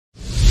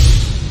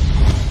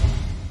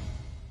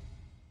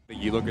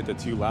You look at the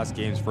two last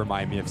games for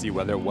Miami FC,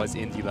 whether it was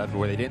in D11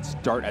 where they didn't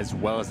start as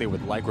well as they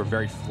would like, or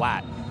very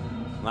flat.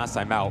 Last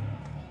time out,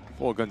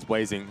 full guns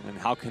blazing, and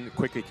how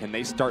quickly can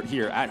they start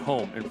here at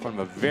home in front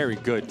of a very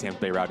good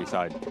Tampa Bay Rowdy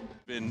side?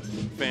 Been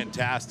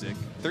fantastic.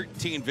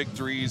 13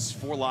 victories,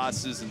 4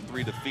 losses, and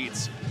 3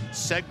 defeats.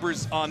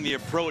 Segbers on the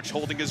approach,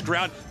 holding his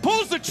ground,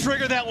 pulls the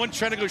trigger. That one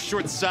trying to go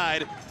short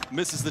side,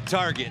 misses the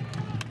target.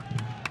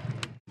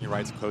 He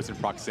rides close in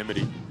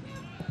proximity.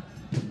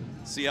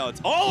 See how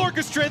it's all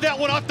orchestrated. That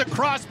one off the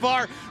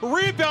crossbar.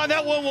 Rebound,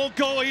 that one won't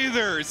go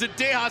either.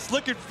 Zendejas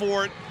looking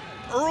for it.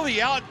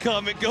 Early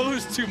outcome, it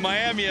goes to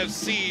Miami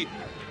FC.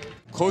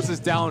 Closes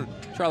down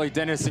Charlie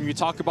Dennis, and you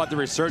talk about the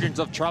resurgence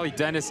of Charlie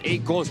Dennis.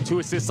 8 goals, 2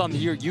 assists on the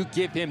year. You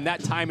give him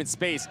that time and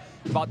space,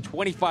 about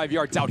 25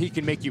 yards out, he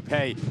can make you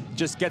pay.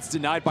 Just gets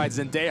denied by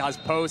Zendejas'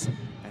 post,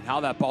 and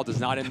how that ball does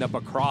not end up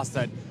across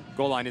that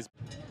goal line is.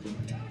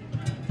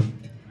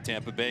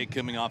 Tampa Bay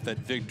coming off that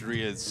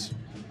victory, as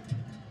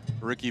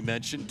Ricky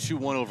mentioned,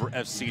 2-1 over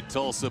FC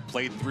Tulsa.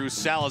 Played through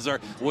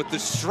Salazar with the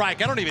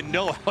strike. I don't even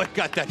know how he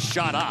got that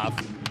shot off.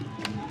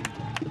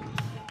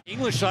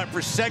 English shot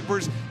for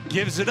Segbers,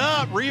 gives it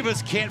up.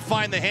 Rivas can't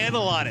find the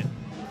handle on it.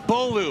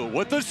 Bolu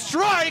with the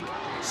strike.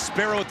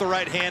 Sparrow with the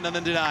right hand on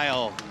the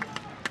denial.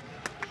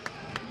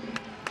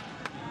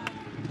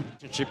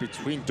 Relationship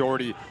between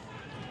Doherty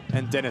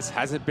and Dennis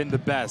hasn't been the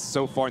best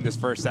so far in this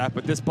first half,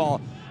 but this ball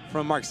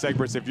from Mark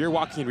Segbers, if you're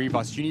Joaquín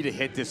Rivas, you need to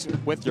hit this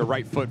with your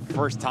right foot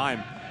first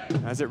time.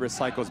 As it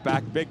recycles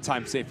back, big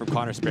time save from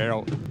Connor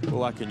Sparrow.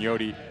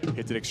 Coyote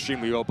hits it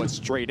extremely well, but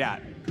straight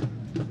at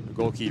the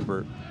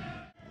goalkeeper.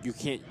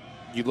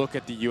 You look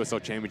at the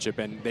USL Championship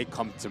and they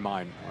come to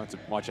mind.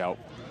 Watch out.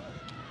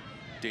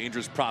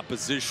 Dangerous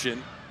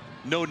proposition.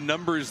 No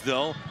numbers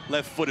though.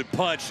 Left-footed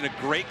punch and a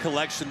great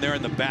collection there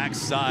in the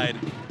backside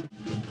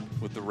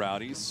with the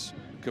Rowdies.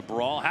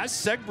 Cabral has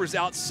Segbers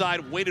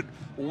outside, waited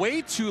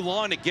way too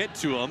long to get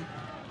to him.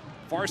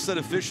 Far side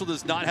official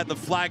does not have the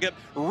flag up.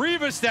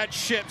 Rivas that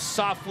chip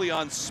softly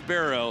on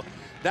Sparrow.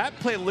 That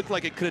play looked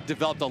like it could have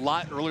developed a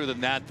lot earlier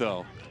than that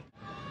though.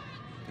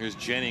 Here's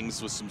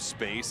Jennings with some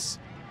space.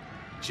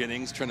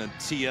 Jennings trying to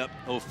tee up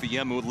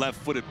Ofiemu,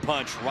 left-footed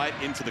punch right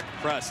into the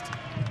crest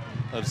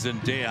of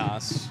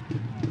Zendejas.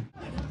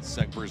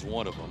 Segbers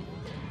one of them.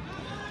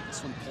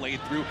 This one played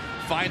through,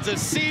 finds a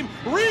seam.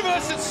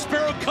 Rivas and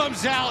Sparrow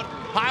comes out.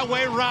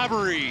 Highway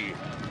robbery.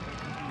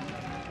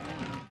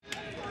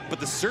 But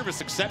the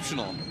service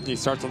exceptional. He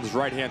starts on his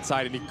right-hand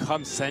side and he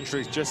comes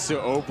centric just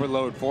to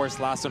overload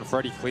Forrest, Lasso, and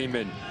Frederik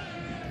Kleemann.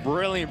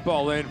 Brilliant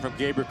ball in from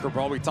Gabriel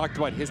Cabral. We talked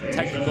about his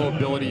technical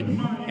ability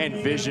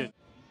and vision.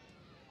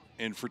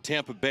 And for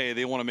Tampa Bay,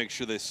 they want to make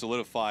sure they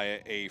solidify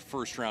a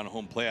first-round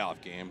home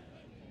playoff game.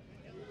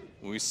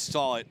 We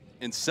saw it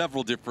in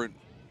several different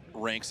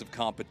ranks of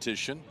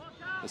competition.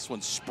 This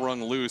one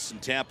sprung loose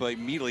and Tampa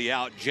immediately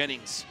out.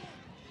 Jennings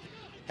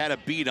had a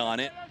beat on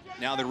it.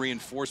 Now the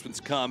reinforcements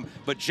come,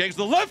 but Jennings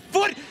the left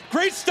foot.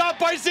 Great stop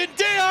by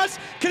Zendejas.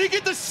 Can he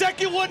get the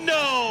second one?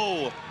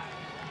 No.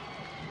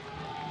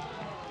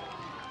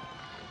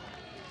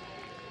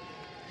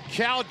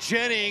 Cal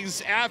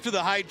Jennings, after the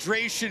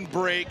hydration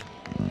break,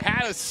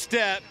 had a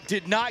step,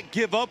 did not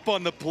give up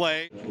on the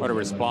play. What a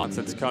response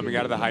that's coming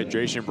out of the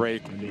hydration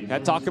break.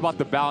 And talk about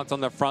the balance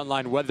on the front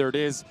line, whether it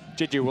is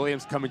JJ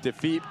Williams coming to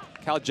feet.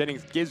 Cal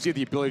Jennings gives you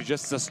the ability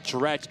just to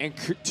stretch and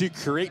to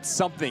create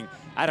something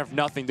out of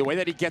nothing. The way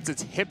that he gets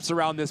his hips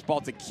around this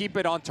ball to keep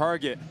it on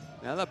target.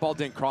 Now that ball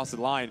didn't cross the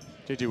line.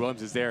 JJ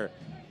Williams is there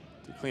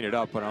to clean it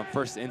up, but on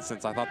first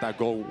instance, I thought that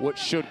goal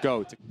should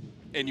go.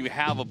 And you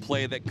have a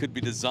play that could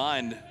be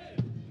designed.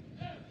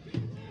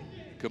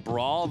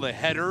 Cabral, the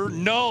header,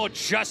 no,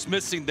 just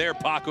missing there,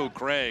 Paco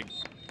Craig.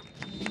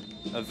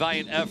 A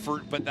valiant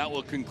effort, but that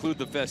will conclude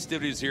the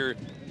festivities here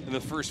in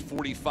the first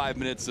 45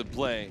 minutes of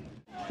play.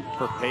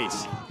 For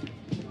pace.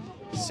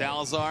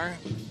 Salazar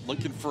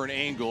looking for an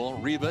angle.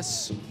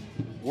 Rivas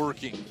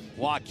working.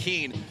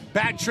 Joaquín,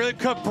 back trailer,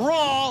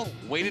 Cabral,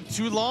 waited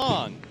too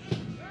long.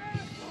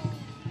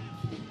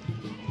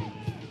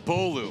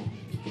 Bolu.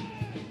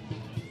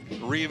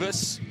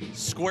 Rivas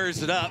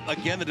squares it up.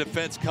 Again, the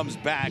defense comes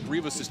back.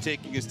 Rivas is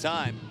taking his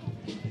time.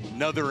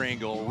 Another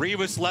angle.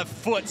 Rivas left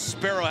foot.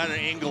 Sparrow had an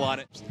angle on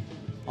it.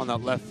 On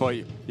that left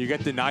foot, you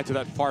get denied to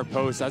that far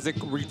post. As it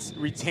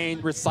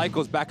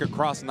recycles back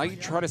across, now you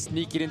try to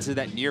sneak it into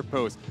that near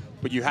post.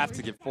 But you have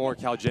to give for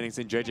Cal Jennings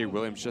and JJ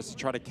Williams just to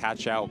try to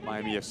catch out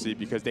Miami FC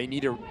because they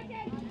need to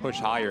push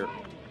higher.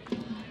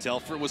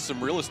 Telfer with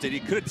some real estate. He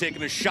could have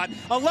taken a shot.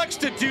 Elects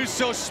to do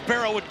so.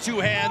 Sparrow with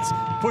 2 hands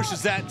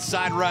pushes that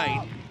side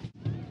right.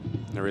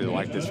 I really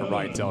like this from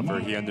Ryan Telfer.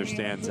 He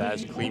understands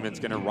as Kleemann's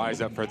going to rise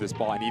up for this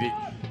ball. I need to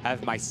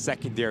have my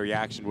secondary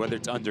action, whether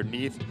it's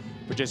underneath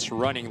or just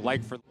running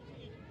like for.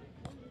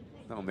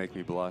 That'll make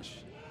me blush.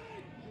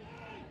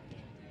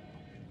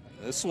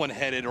 This one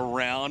headed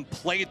around,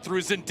 played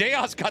through.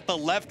 Zendejas got the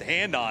left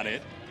hand on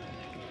it.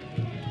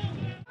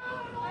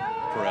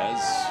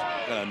 Perez,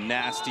 a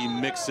nasty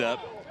mix-up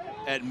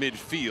at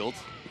midfield.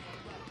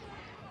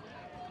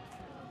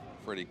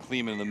 Frederik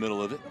Kleemann in the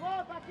middle of it.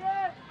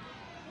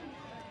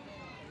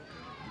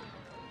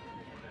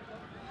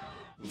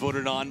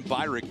 voted on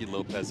by Ricky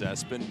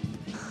Lopez-Espin.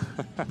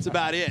 That's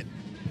about it.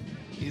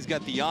 He's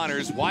got the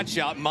honors. Watch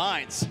out,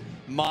 Mines.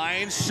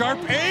 Mines, sharp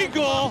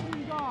angle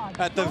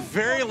at the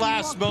very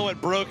last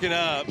moment, broken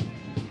up.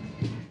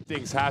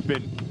 Things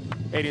happen.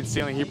 Aiden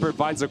Sealing, he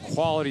provides a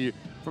quality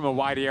from a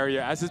wide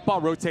area. As this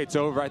ball rotates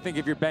over, I think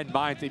if you're Ben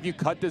Mines, if you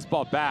cut this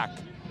ball back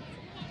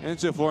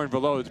into Florian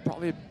Valot, it's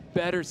probably a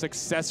better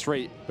success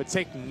rate, but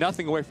take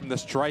nothing away from the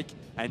strike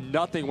and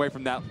nothing away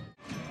from that.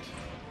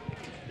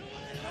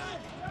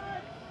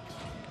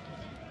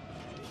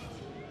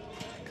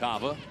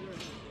 LaCava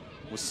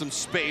with some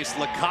space.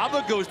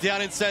 LaCava goes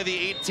down inside the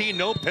 18,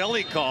 no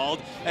penalty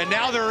called, and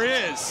now there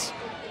is.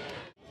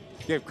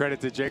 Give credit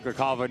to Jake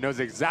LaCava,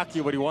 knows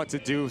exactly what he wants to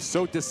do.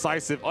 So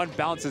decisive,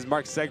 unbalances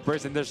Mark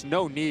Segbers, and there's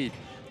no need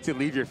to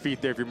leave your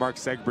feet there if you're Mark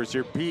Segbers.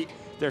 You're beat,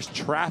 there's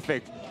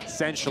traffic,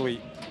 essentially.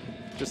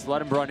 Just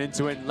let him run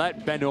into it and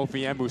let Ben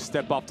Ofiembu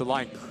step off the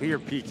line, clear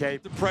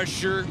PK. The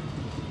pressure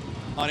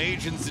on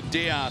Adrian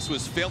Zadeas, who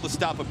has failed to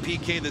stop a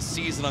PK this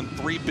season on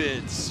 3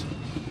 bids.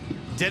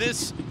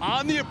 Dennis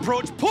on the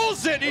approach,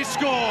 pulls it, he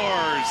scores!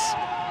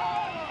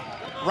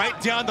 Right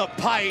down the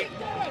pipe.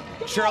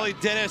 Charlie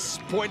Dennis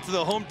pointing to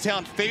the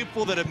hometown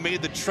faithful that have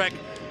made the trek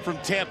from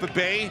Tampa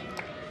Bay.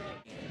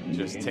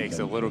 Just takes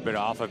a little bit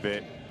off of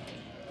it.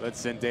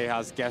 Lets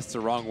Zendejas guess the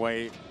wrong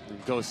way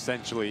and goes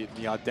essentially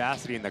the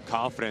audacity and the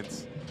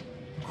confidence.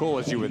 Cool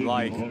as you would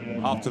like.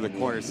 Off to the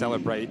corner,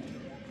 celebrate.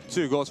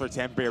 2 goals for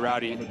Tampa Bay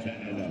Rowdy.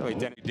 Really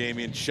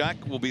Damian Chuck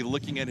will be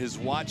looking at his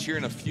watch here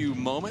in a few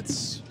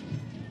moments.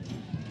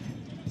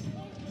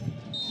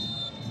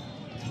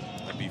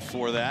 And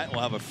before that,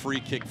 we'll have a free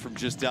kick from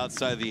just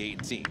outside the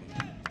 18.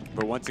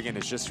 But once again,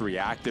 it's just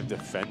reactive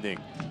defending.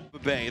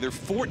 Bay, their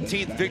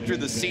 14th victory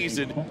of the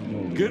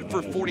season, good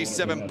for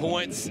 47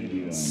 points,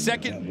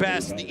 second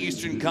best in the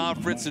Eastern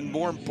Conference, and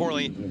more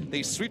importantly,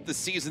 they sweep the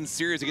season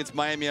series against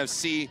Miami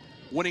FC,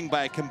 winning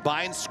by a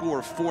combined score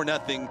of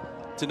 4-0.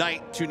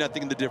 Tonight,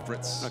 2-0 in the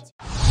difference.